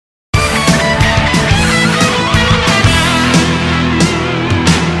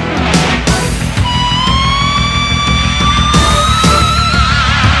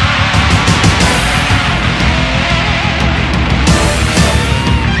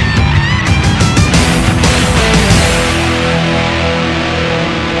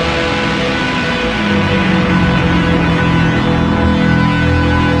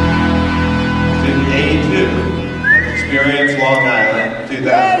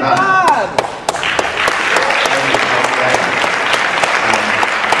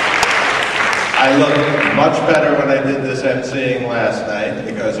much better when I did this emceeing last night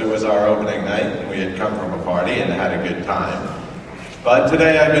because it was our opening night and we had come from a party and had a good time. But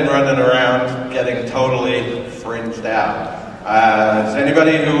today I've been running around getting totally fringed out. Is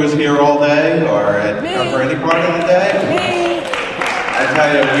anybody who was here all day or had come for any part of the day? Me. I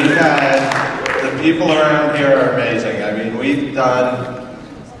tell you, we've had, the people around here are amazing. I mean, we've done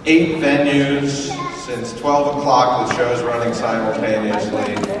 8 venues since 12 o'clock with shows running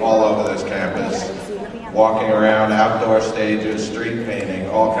simultaneously all over this campus. Walking around, outdoor stages, street painting,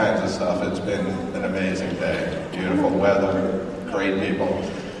 all kinds of stuff. It's been an amazing day. Beautiful weather, great people.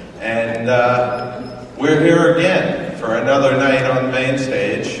 And we're here again for another night on the main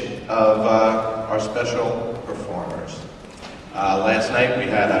stage of our special performers. Last night we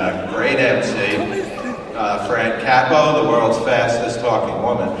had a great MC, Fran Capo, the world's fastest talking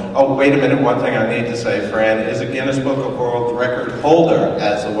woman. Oh, wait a minute, one thing I need to say, Fran is a Guinness Book of World Record holder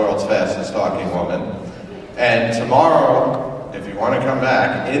as the world's fastest talking woman. And tomorrow, if you want to come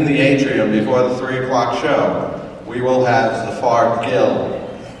back, in the atrium before the 3 o'clock show, we will have Zafar Gill.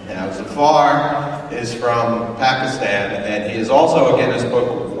 Now, Zafar is from Pakistan, and he is also a Guinness Book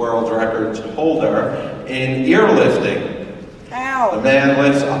of World Records holder in ear lifting. Ow. The man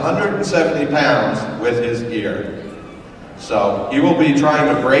lifts 170 pounds with his ear. So he will be trying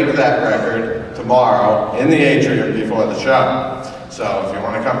to break that record tomorrow in the atrium before the show. So if you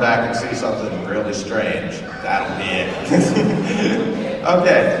want to come back and see something really strange, that'll be it.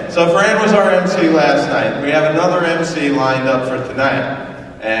 Okay, so Fran was our MC last night. We have another MC lined up for tonight.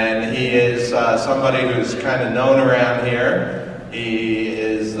 And he is somebody who's kind of known around here. He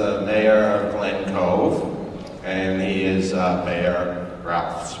is the mayor of Glen Cove. And he is Mayor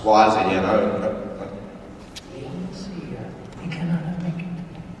Ralph Swazi. You know. He cannot make it.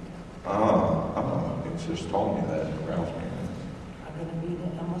 Oh, he just told me that, Ralph. I'm going to be the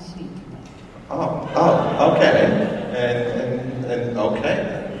MC tonight. Oh, okay. And okay.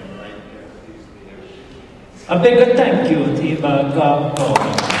 A big thank you to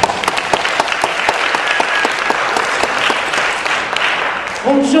Coleman.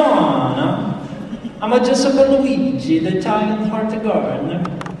 Buongiorno. I'm Giuseppe Luigi, the Italian Heart Gardener.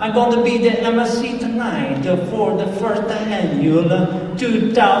 I'm going to be the MC tonight for the first annual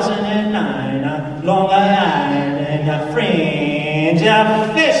 2009 Long Island Fringe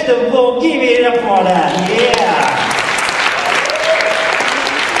Festival. Give it up for that, yeah!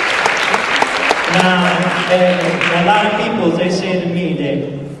 Now, a lot of people, they say to me,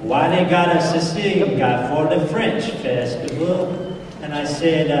 why they got a Sicilian guy for the French festival? And I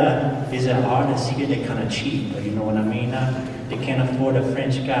said, is it artists here, they're kind of cheap, you know what I mean? They can't afford a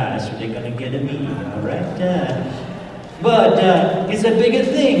French guy, so they're gonna get me, all right? But it's a bigger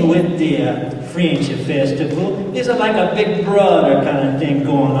thing with the French festival. It's like a big brother kind of thing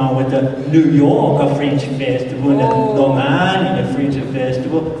going on with the New York French festival, the Long Island French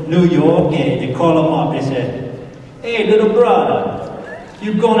festival. New York, they call them up, they said, hey, little brother,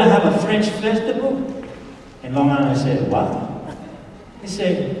 you gonna have a French festival? And Long Island said, what? He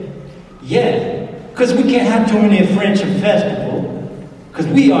said, yeah, because we can't have too many French festivals, because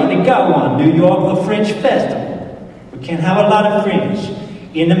we already got one, New York French festival. We can't have a lot of French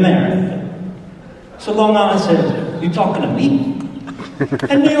in America. So Long Island said, you talking to me?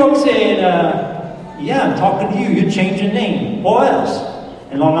 And New York said, yeah, I'm talking to you, you change your name, or else.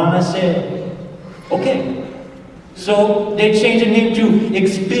 And Long Island said, okay. So they changed the name to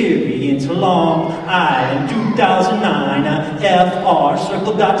Experience Long Island 2009 FR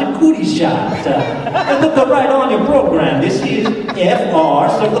Circle Dr. Cootie Shot. And look right on your program. This is FR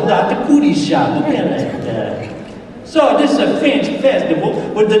Circle Dr. Cootie Shot. Look at that. So this is a French festival,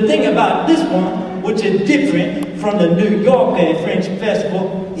 but the thing about this one, which is different from the New York French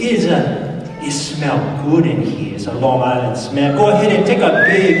festival, is it smells good in here. It's a Long Island smell. Go ahead and take a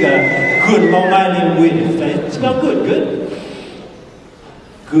big, good Long Island whiff. It smells good,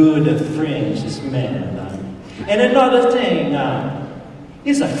 good French smell. And another thing,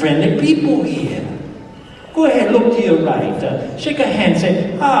 it's a friendly people here. Go ahead, look to your right. Shake a hand,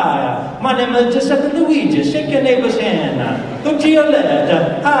 say, hi, my name is Giuseppe Luigi. Shake your neighbor's hand. Look to your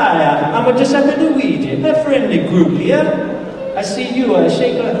left. Hi, I'm a Giuseppe Luigi. A friendly group here. I see you,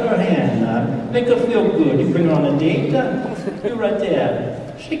 shake her hand, make her feel good. You bring her on a date, you're right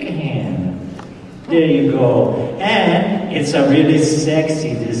there. Shake a hand. There you go. And it's a really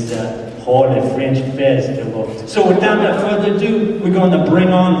sexy, this Holy French festival. So without further ado, we're going to bring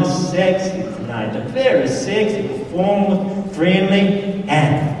on the sexy tonight. They're very sexy, performance, friendly,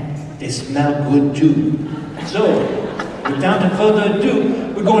 and they smell good too. So, without further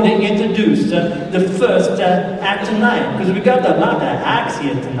ado, we're going to introduce the first act tonight, because we got a lot of acts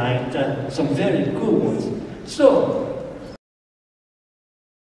here tonight, some very good ones. So,